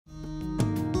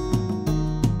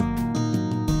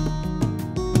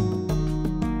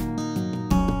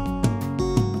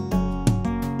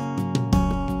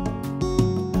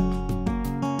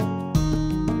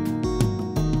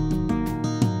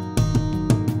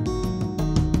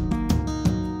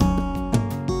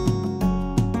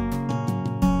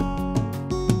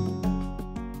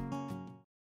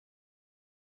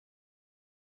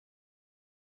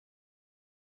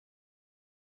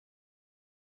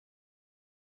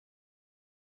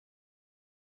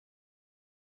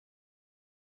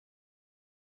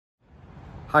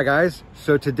Hi guys,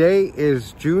 so today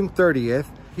is June 30th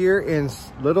here in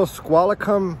Little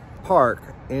Squalicum Park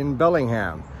in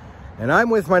Bellingham. And I'm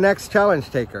with my next challenge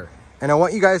taker. And I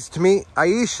want you guys to meet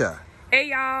Ieshia.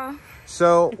 Hey y'all.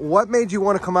 So what made you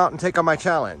want to come out and take on my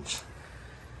challenge?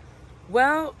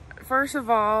 Well, first of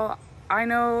all, I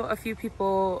know a few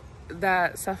people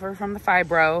that suffer from the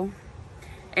fibro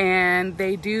and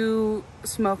they do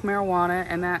smoke marijuana,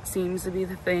 and that seems to be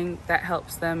the thing that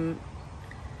helps them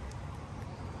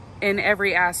in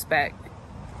every aspect,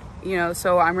 you know.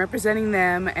 So I'm representing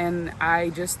them, and I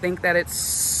just think that it's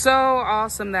so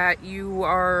awesome that you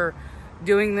are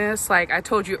doing this. Like I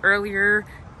told you earlier,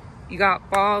 you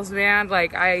got balls, man.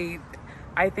 Like I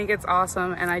think it's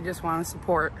awesome, and I just want to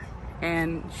support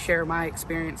and share my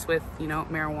experience with, you know,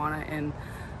 marijuana and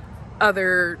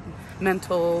other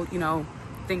mental, you know,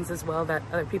 things as well that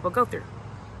other people go through.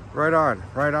 Right on,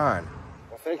 right on.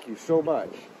 Well, thank you so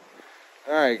much.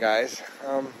 All right, guys,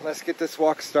 let's get this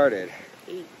walk started.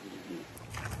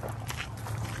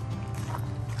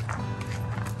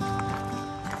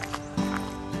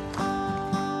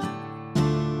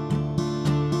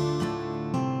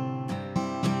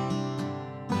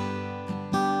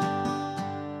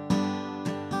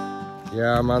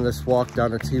 Yeah, I'm on this walk down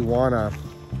to Tijuana,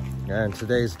 and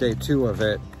today's day 2 of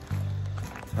it.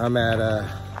 I'm at,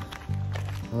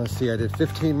 let's see, I did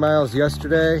 15 miles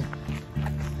yesterday.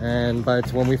 And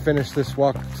when we finish this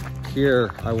walk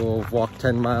here, I will walk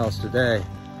 10 miles today.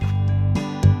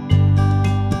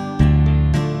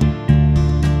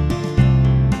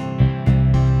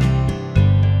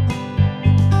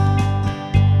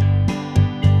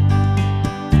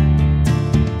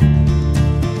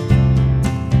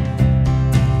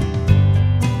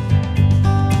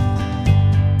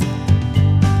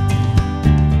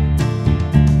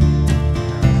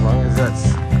 As long as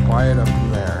that's quiet up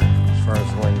in there. As far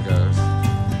as wind goes,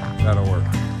 that'll work.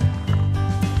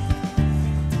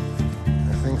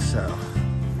 I think so.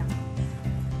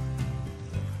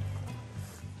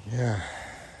 Yeah.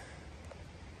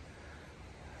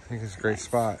 I think it's a great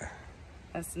spot.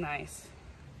 That's nice.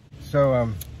 So, I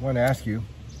want to ask you,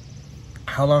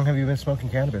 how long have you been smoking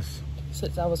cannabis?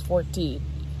 Since I was 14.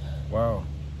 Wow.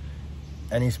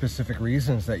 Any specific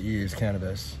reasons that you use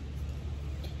cannabis?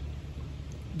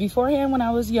 Beforehand, when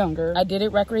I was younger, I did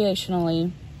it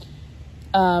recreationally.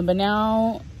 But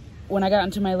now, when I got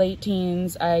into my late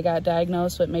teens, I got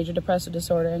diagnosed with major depressive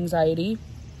disorder, anxiety.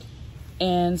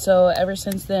 And so ever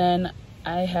since then,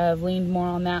 I have leaned more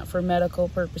on that for medical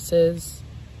purposes.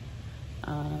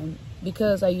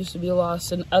 Because I used to be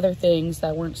lost in other things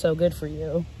that weren't so good for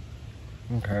you.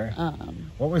 Okay.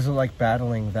 What was it like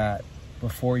battling that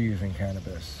before using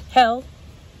cannabis? Hell.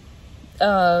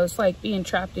 It's like being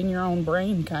trapped in your own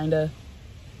brain, kind of.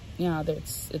 Yeah,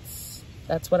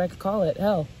 that's what I could call it,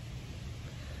 hell.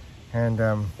 And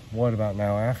what about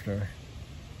now after?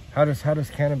 How's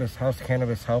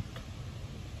cannabis helped?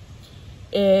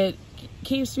 It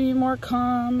keeps me more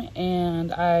calm,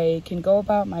 and I can go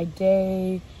about my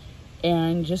day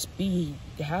and just be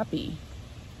happy.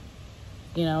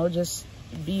 You know, just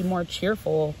be more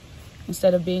cheerful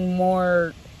instead of being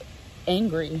more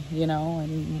angry, you know,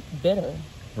 and bitter.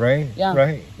 Right? Yeah.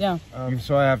 Right. Yeah.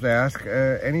 So I have to ask,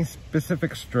 any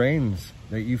specific strains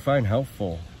that you find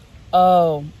helpful?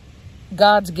 Oh,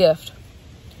 God's gift.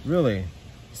 Really?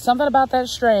 Something about that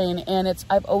strain, and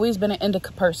I've always been an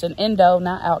indica person. Indo,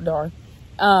 not outdoor.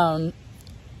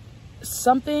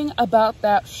 Something about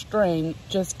that strain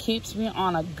just keeps me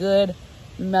on a good,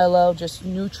 mellow, just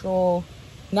neutral,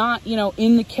 not, you know,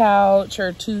 in the couch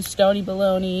or too stony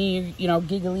baloney, you know,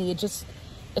 giggly. It's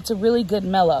a really good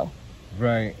mellow.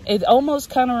 Right. It almost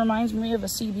kind of reminds me of a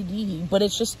CBD, but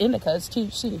it's just indica. It's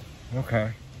THC.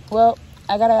 Okay. Well,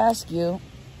 I gotta ask you,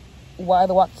 why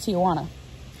the walk to Tijuana?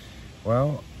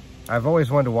 Well, I've always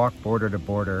wanted to walk border to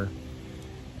border,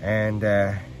 and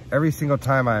every single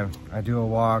time I do a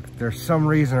walk, there's some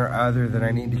reason or other that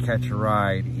I need to catch a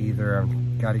ride. Either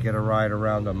I've got to get a ride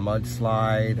around a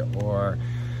mudslide, or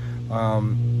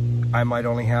I might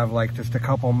only have like just a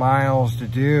couple miles to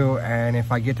do, and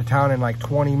if I get to town in like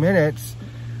 20 minutes,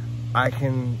 I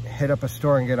can hit up a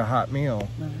store and get a hot meal.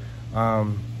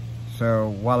 So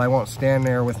while I won't stand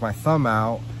there with my thumb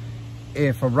out,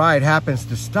 if a ride happens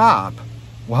to stop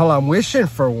while I'm wishing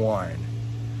for one,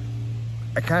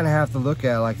 I kind of have to look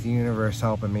at it like the universe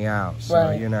helping me out. So,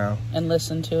 right. You know. And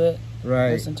listen to it.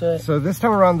 Right. Listen to it. So this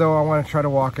time around, though, I want to try to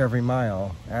walk every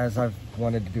mile, as I've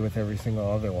wanted to do with every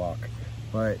single other walk.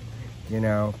 But, you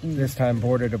know, this time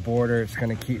border to border, it's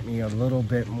going to keep me a little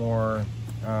bit more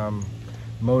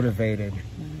motivated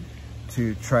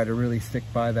to try to really stick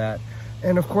by that.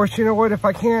 And of course, you know what, if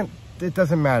I can't it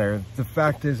doesn't matter. The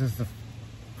fact is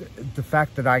the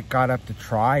fact that I got up to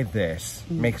try this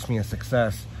makes me a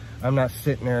success. I'm not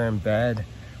sitting there in bed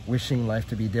wishing life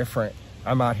to be different.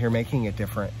 I'm out here making it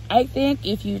different. I think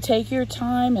if you take your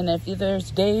time, and if there's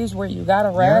days where you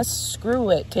gotta rest, screw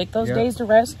it. Take those days to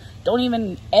rest. Don't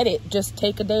even edit. Just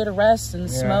take a day to rest and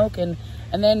smoke, and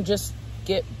then just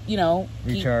get, you know,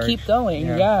 keep going.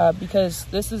 Yeah, because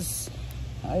this is,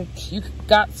 you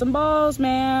got some balls,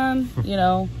 man. You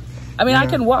know, I mean, I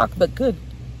can walk, but good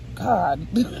God.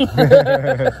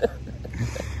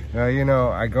 You know,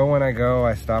 I go when I go.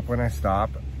 I stop when I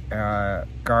stop.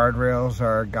 Guardrails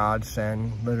are a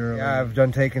godsend, literally. Yeah, I've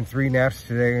done taking 3 naps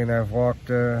today, and I've walked,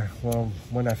 well,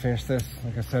 when I finish this,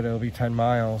 like I said, it'll be 10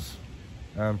 miles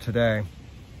today.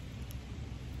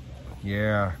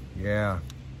 Yeah.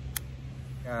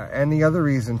 And the other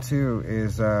reason, too,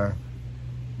 is I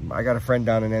got a friend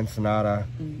down in Ensenada.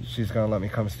 She's going to let me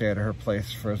come stay at her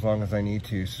place for as long as I need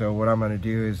to. So what I'm going to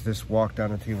do is this walk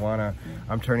down to Tijuana,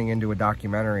 I'm turning into a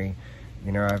documentary.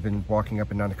 You know, I've been walking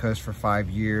up and down the coast for 5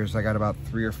 years. I got about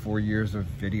 3 or 4 years of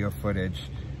video footage,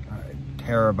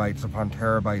 terabytes upon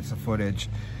terabytes of footage.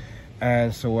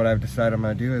 And so what I've decided I'm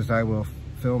gonna do is I will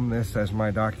film this as my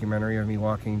documentary of me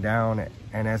walking down.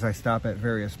 And as I stop at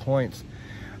various points,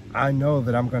 I know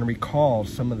that I'm gonna recall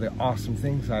some of the awesome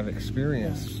things I've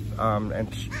experienced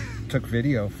and took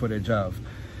video footage of.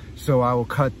 So I will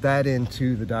cut that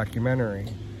into the documentary.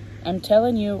 I'm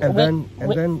telling you. And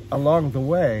then along the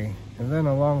way,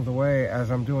 as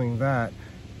I'm doing that,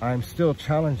 I'm still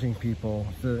challenging people,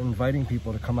 inviting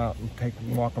people to come out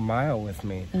and walk a mile with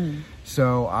me.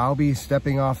 So I'll be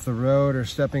stepping off the road or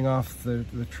stepping off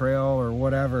the trail or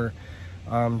whatever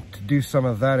to do some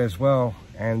of that as well.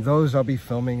 And those I'll be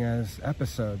filming as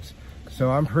episodes.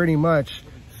 So I'm pretty much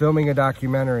filming a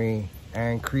documentary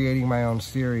and creating my own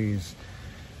series,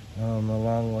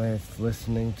 along with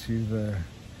listening to the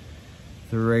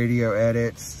radio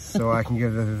edits, so I can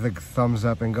give the thumbs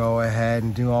up and go ahead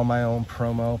and do all my own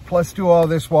promo, plus do all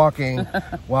this walking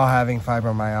while having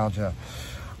fibromyalgia.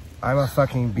 I'm a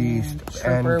fucking beast,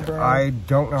 and bro. I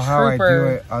don't know how I do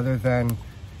it other than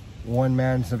one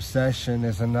man's obsession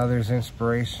is another's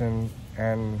inspiration,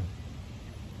 and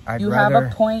you have a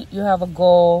point, you have a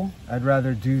goal. I'd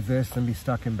rather do this than be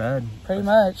stuck in bed. Pretty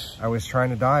much. I was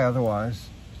trying to die otherwise.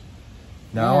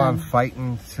 Now I'm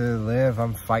fighting to live.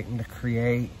 I'm fighting to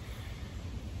create.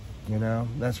 You know,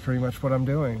 that's pretty much what I'm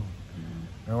doing.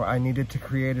 You know, I needed to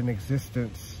create an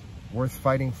existence worth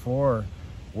fighting for,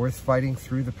 worth fighting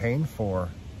through the pain for.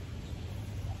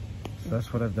 So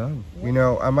that's what I've done. You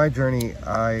know, on my journey,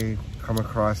 I come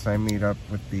across, I meet up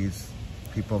with these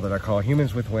people that I call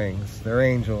humans with wings. They're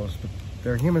angels, but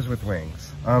they're humans with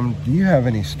wings. Do you have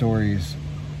any stories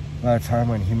about a time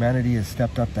when humanity has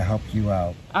stepped up to help you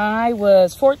out? I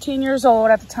was 14 years old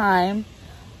at the time,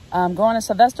 going to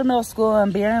Sylvester Middle School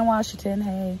in Bellingham, Washington.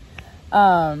 Hey,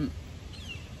 and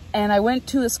I went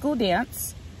to a school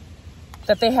dance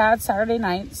that they had Saturday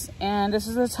nights, and this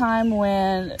is a time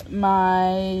when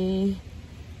my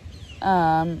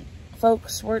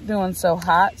folks weren't doing so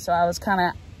hot, so I was kind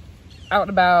of out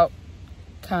and about,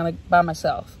 kind of by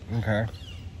myself. Okay.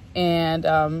 And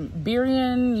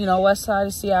Burien, you know, west side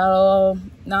of Seattle,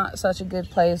 not such a good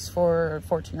place for a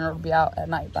 14-year-old to be out at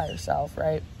night by herself,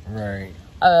 right? Right.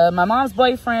 My mom's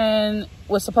boyfriend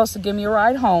was supposed to give me a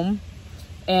ride home,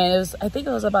 and it was, I think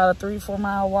it was about a 3-4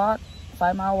 mile walk,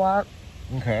 5 mile walk.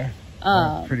 Okay.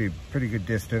 Pretty good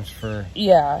distance for...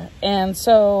 Yeah, and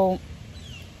so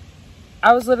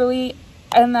I was literally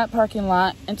in that parking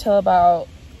lot until about,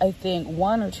 I think,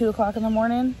 1 or 2 o'clock in the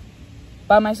morning.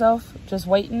 By myself, just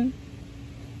waiting.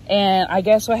 And I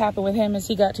guess what happened with him is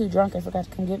he got too drunk and forgot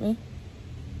to come get me.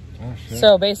 Oh, shit.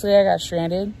 So basically I got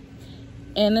stranded.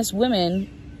 And this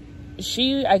woman,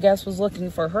 she, I guess, was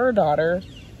looking for her daughter.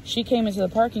 She came into the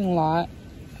parking lot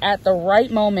at the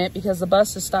right moment because the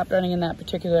bus has stopped running in that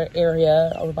particular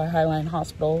area over by Highline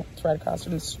Hospital. It's right across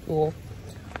from the school.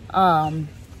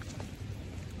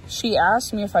 She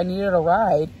asked me if I needed a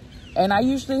ride. And I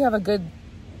usually have a good,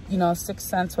 you know, sixth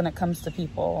sense when it comes to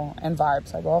people and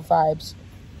vibes. I go off vibes.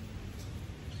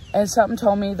 And something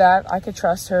told me that I could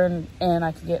trust her and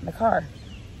I could get in the car.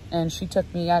 And she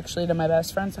took me actually to my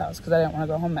best friend's house because I didn't want to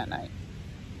go home that night.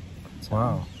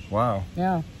 So, wow.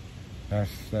 Yeah.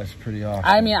 That's pretty awesome.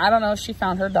 I mean, I don't know if she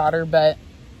found her daughter, but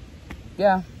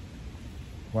yeah.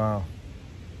 Wow.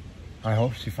 I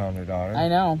hope she found her daughter. I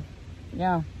know.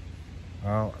 Yeah.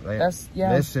 Well,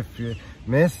 yeah.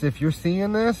 Miss, if you're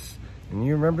seeing this and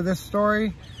you remember this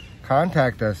story,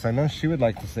 contact us. I know she would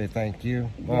like to say thank you.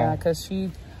 Well, yeah, because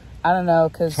she, I don't know,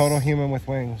 because... Total human with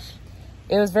wings.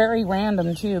 It was very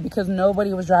random too, because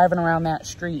nobody was driving around that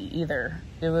street either.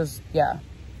 It was, yeah.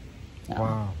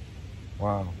 Wow.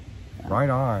 Wow. Yeah. Right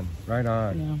on. Right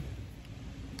on. Yeah.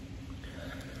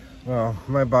 Well,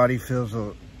 my body feels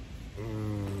a...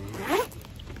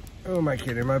 oh, my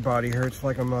kidding. My body hurts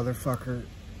like a motherfucker.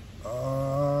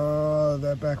 Oh,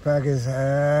 that backpack is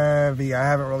heavy. I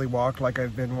haven't really walked like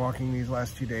I've been walking these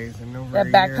last 2 days in over a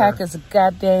year. That backpack is a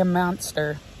goddamn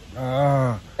monster.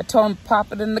 I told him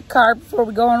pop it in the car before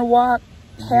we go on a walk.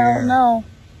 Hell no.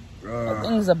 That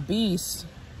thing's a beast.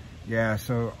 Yeah,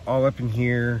 so all up in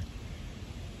here.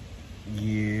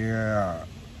 Yeah.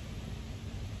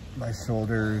 My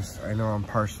shoulders, I know I'm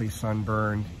partially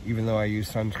sunburned, even though I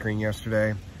used sunscreen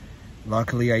yesterday.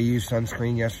 Luckily, I used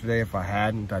sunscreen yesterday. If I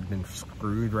hadn't, I'd been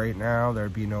screwed right now.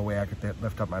 There'd be no way I could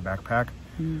lift up my backpack.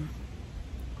 And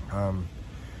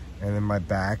then my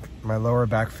back, my lower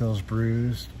back feels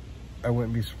bruised. I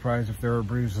wouldn't be surprised if there were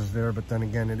bruises there, but then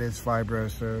again, it is fibro,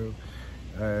 so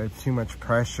too much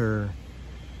pressure,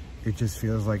 it just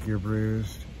feels like you're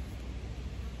bruised.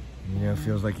 You know, it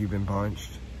feels like you've been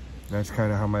punched. That's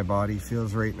kind of how my body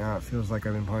feels right now. It feels like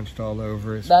I've been punched all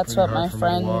over. It's that's what my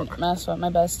friend, that's what my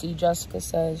bestie Jessica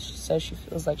says. She says she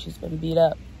feels like she's been beat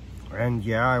up. And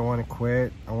yeah, I want to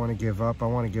quit. I want to give up. I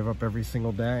want to give up every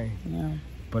single day. Yeah.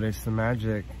 But it's the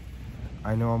magic.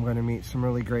 I know I'm going to meet some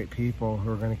really great people who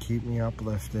are going to keep me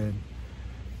uplifted.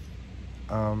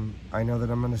 I know that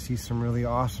I'm going to see some really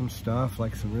awesome stuff,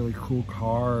 like some really cool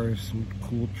cars, some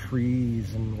cool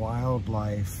trees and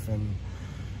wildlife and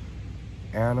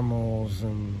animals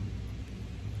and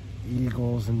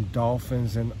eagles and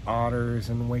dolphins and otters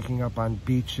and waking up on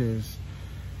beaches.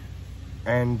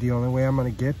 And the only way I'm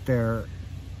going to get there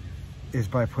is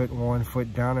by putting one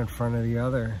foot down in front of the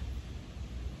other.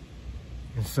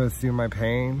 And so through my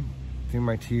pain, through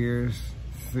my tears,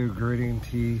 through gritting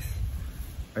teeth,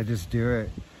 I just do it.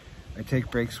 I take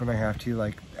breaks when I have to.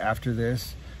 Like after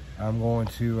this, I'm going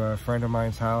to a friend of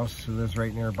mine's house who lives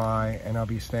right nearby, and I'll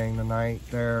be staying the night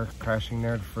there, crashing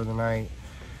there for the night,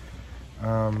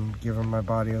 giving my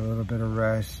body a little bit of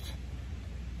rest.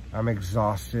 I'm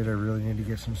exhausted. I really need to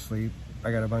get some sleep.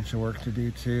 I got a bunch of work to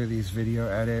do too. These video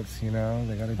edits, you know,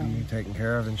 they got to be taken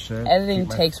care of and shit. Editing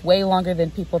takes way longer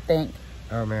than people think.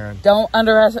 Oh man. Don't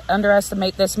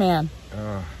underestimate this man.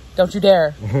 Don't you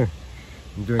dare.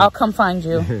 I'll come find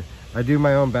you. I do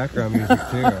my own background music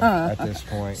too at this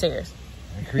point. Serious.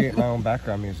 I create my own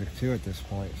background music too at this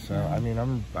point. So I mean,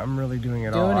 I'm really doing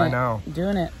it all. I know.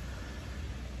 Doing it.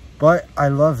 But I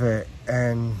love it,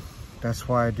 and that's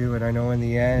why I do it. I know in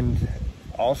the end,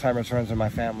 Alzheimer's runs in my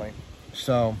family.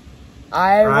 So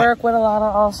I work with a lot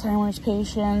of Alzheimer's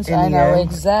patients. I know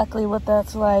exactly what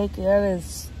that's like. That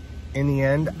is. In the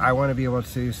end, I want to be able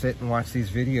to sit and watch these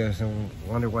videos and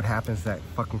wonder what happens to that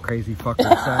fucking crazy fucker.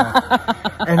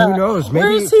 And who knows? Maybe,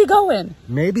 where is he going?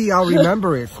 Maybe I'll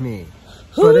remember it's me.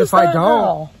 But if I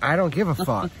don't, I don't give a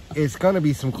fuck. It's going to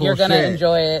be some cool shit. You're going to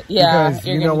enjoy it. Yeah. Because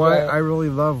you know what? I really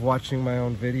love watching my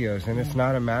own videos. And it's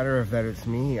not a matter of that it's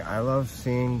me. I love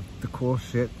seeing the cool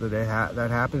shit that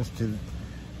that happens to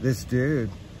this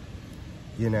dude.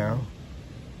 You know?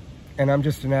 And I'm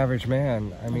just an average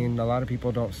man. I mean, a lot of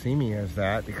people don't see me as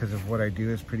that because of what I do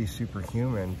is pretty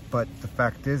superhuman. But the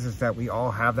fact is that we all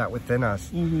have that within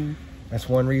us. That's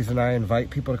one reason I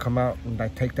invite people to come out and I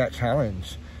take that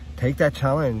challenge. Take that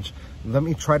challenge. Let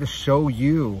me try to show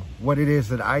you what it is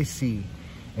that I see.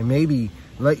 And maybe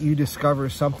let you discover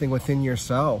something within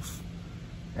yourself.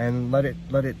 And let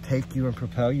it take you and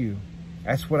propel you.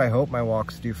 That's what I hope my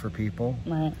walks do for people.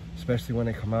 Right. Especially when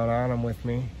they come out on them with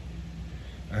me.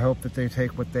 I hope that they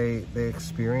take what they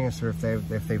experience, or if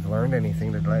they've learned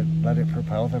anything, to let it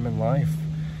propel them in life.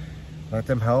 Let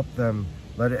them help them.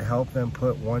 Let it help them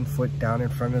put one foot down in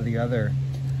front of the other,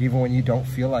 even when you don't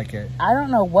feel like it. I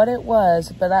don't know what it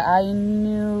was, but I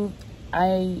knew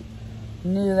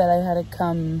that I had to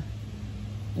come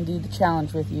and do the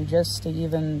challenge with you just to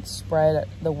even spread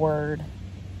the word,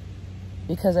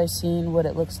 because I've seen what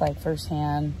it looks like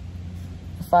firsthand.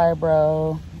 The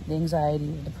fibro, the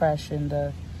anxiety, the depression,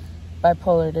 the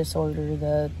bipolar disorder,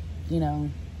 the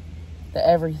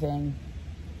everything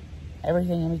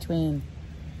in between.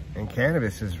 And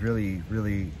cannabis is really,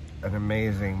 really an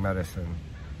amazing medicine.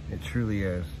 It truly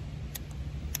is.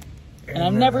 And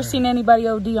I've never seen anybody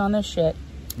OD on this shit.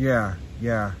 Yeah.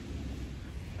 All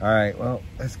right, well,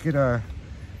 let's go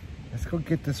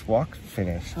get this walk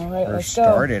finished. All right, let's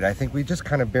started. I think we just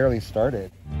kind of barely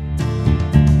started.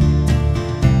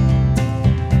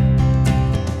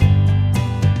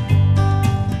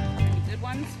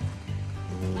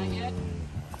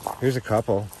 Here's a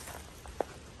couple.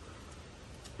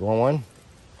 You want one?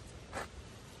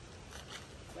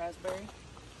 raspberry?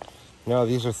 No,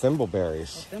 these are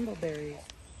thimbleberries. Oh, thimbleberries.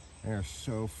 They're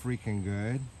so freaking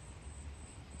good.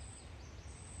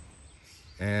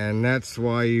 And that's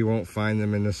why you won't find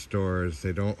them in the stores.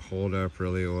 They don't hold up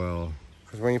really well.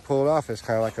 Because when you pull it off, it's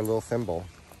kind of like a little thimble.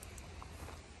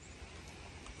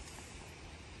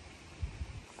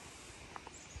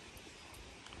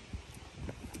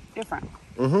 Different.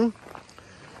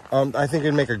 I think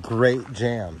it'd make a great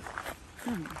jam.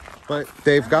 But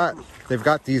they've got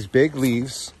these big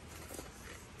leaves.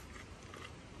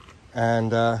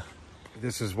 And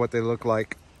this is what they look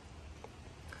like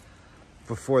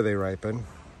before they ripen.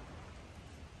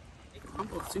 They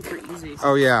crumble super easy.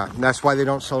 Oh yeah, and that's why they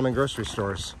don't sell them in grocery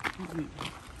stores.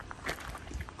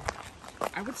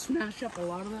 I would smash up a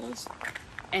lot of those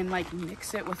and like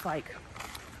mix it with like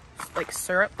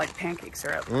syrup, like pancake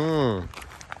syrup. Or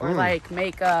like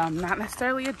make not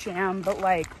necessarily a jam, but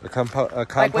like a compote.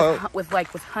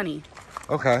 Like with honey.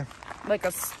 Okay. Like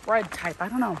a spread type. I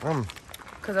don't know.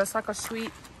 Because that's like a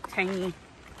sweet, tangy.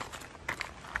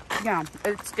 Yeah,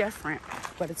 it's different,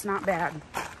 but it's not bad.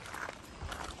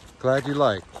 Glad you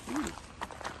like.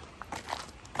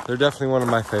 They're definitely one of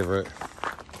my favorite.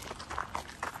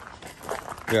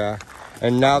 Yeah.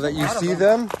 And now that you see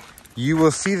them, you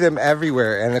will see them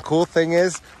everywhere. And the cool thing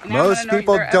is, most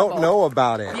people don't know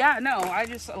about it. Yeah, no, I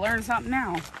just learned something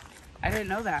now. I didn't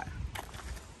know that.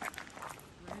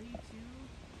 Ready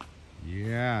to?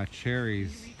 Yeah,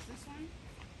 cherries. Can you reach this one?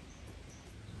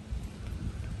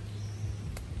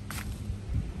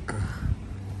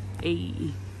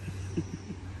 Hey.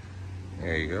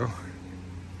 There you go.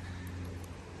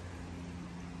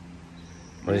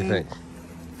 What do you think?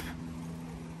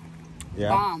 Yeah.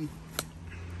 Bomb.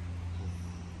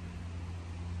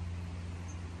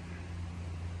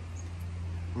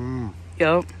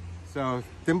 Yep. So,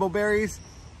 thimbleberries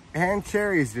and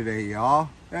cherries today, y'all.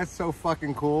 That's so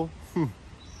fucking cool. All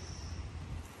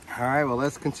right, well,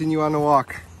 let's continue on the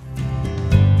walk.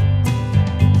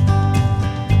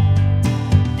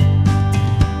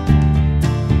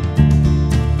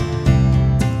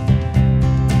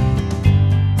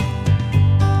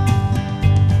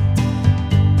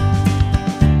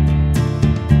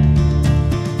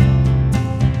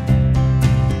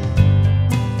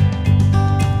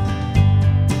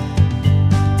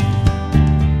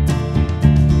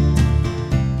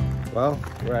 Well,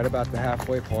 we're at about the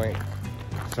halfway point.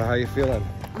 So how you feeling?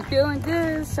 I'm feeling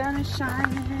good. Sun is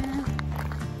shining,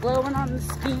 glowing on the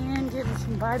skin, getting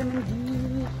some vitamin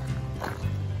D.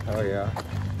 Oh yeah.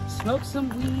 Smoke some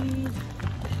weed.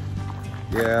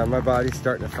 Yeah, my body's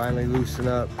starting to finally loosen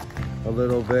up a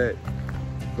little bit.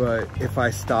 But if I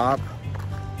stop,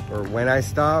 or when I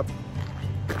stop,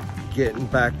 getting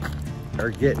back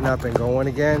or getting up and going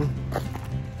again,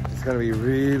 it's gonna be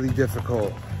really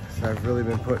difficult. So I've really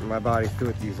been putting my body through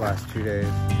it these last 2 days.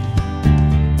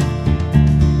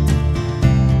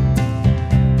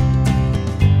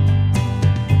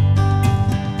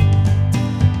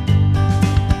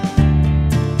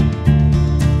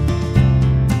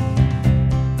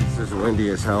 This is windy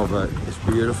as hell, but it's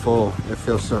beautiful. It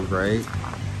feels so great.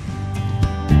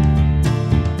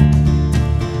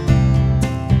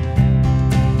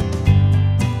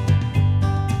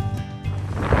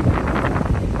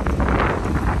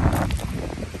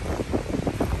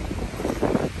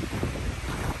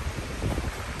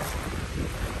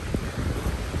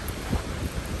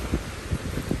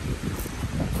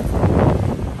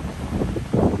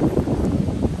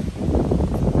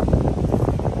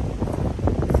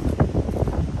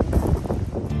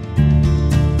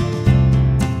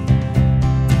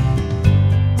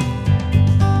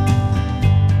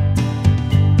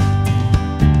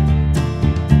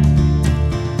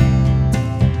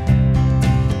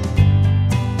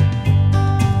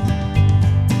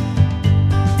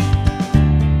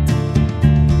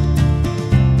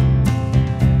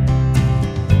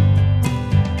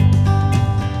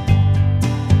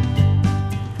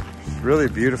 Really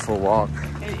beautiful walk.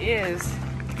 It is.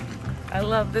 I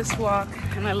love this walk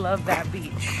and I love that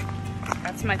beach.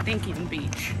 That's my thinking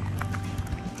beach.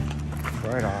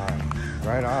 Right on,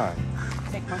 right on.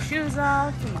 Take my shoes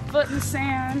off, put my foot in the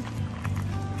sand,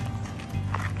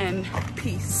 and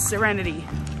peace, serenity.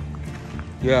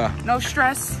 Yeah. No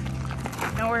stress,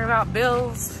 don't worry about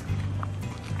bills,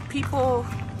 people,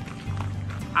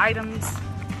 items,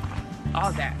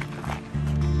 all that.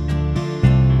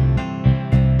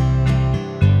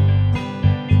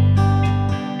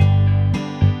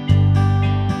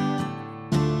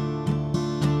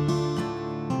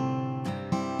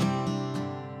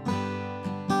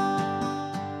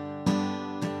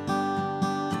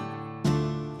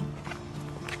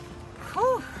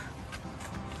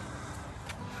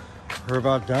 We're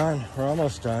about done. We're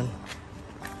almost done.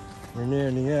 We're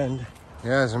near the end.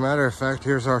 Yeah, as a matter of fact,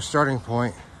 here's our starting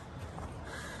point.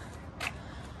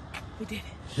 We did it.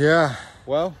 Yeah,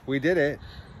 well, we did it.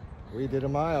 We did a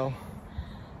mile.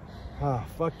 Oh,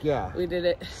 fuck yeah. We did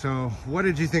it. So, what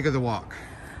did you think of the walk?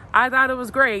 I thought it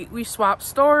was great. We swapped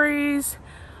stories.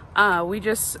 We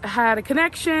just had a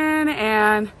connection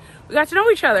and we got to know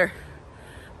each other.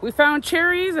 We found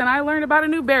cherries and I learned about a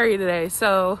new berry today,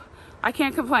 so I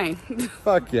can't complain.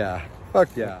 Fuck yeah.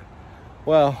 Fuck yeah.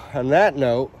 Well, on that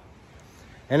note,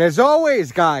 and as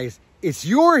always, guys, it's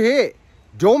your hit.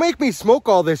 Don't make me smoke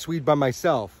all this weed by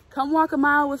myself. Come walk a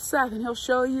mile with Seth and he'll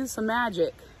show you some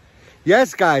magic.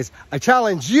 Yes, guys, I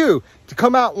challenge you to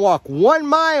come out and walk 1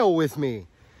 mile with me,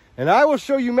 and I will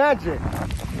show you magic.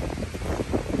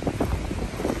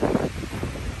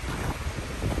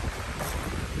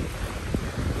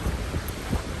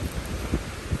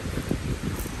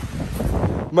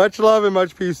 Much love and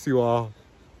much peace to you all.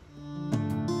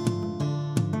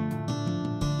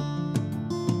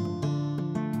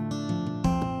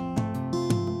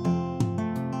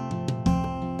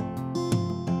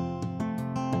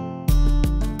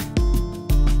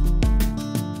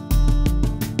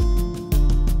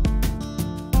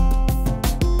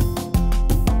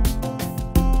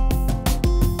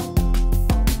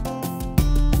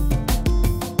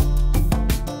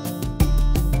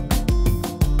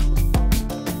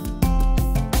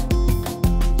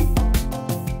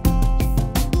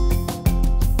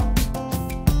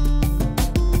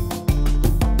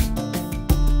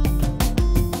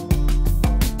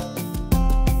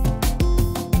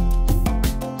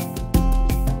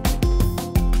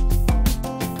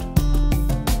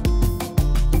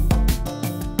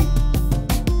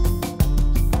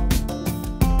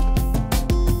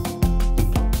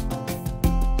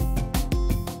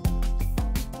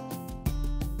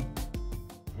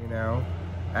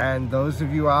 And those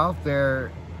of you out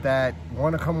there that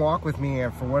want to come walk with me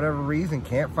and for whatever reason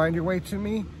can't find your way to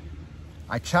me,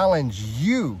 I challenge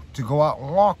you to go out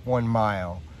and walk 1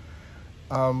 mile.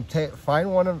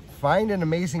 Find an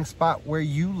amazing spot where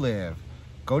you live.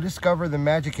 Go discover the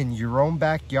magic in your own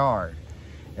backyard.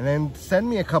 And then send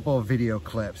me a couple of video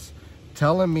clips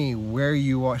telling me where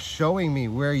you are, showing me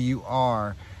where you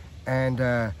are,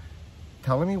 and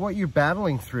telling me what you're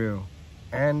battling through.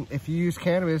 And if you use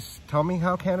cannabis, tell me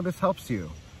how cannabis helps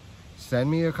you.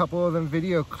 Send me a couple of them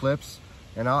video clips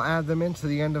and I'll add them into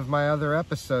the end of my other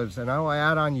episodes, and I'll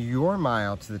add on your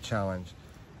mile to the challenge.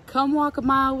 Come walk a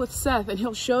mile with Seth and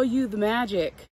he'll show you the magic.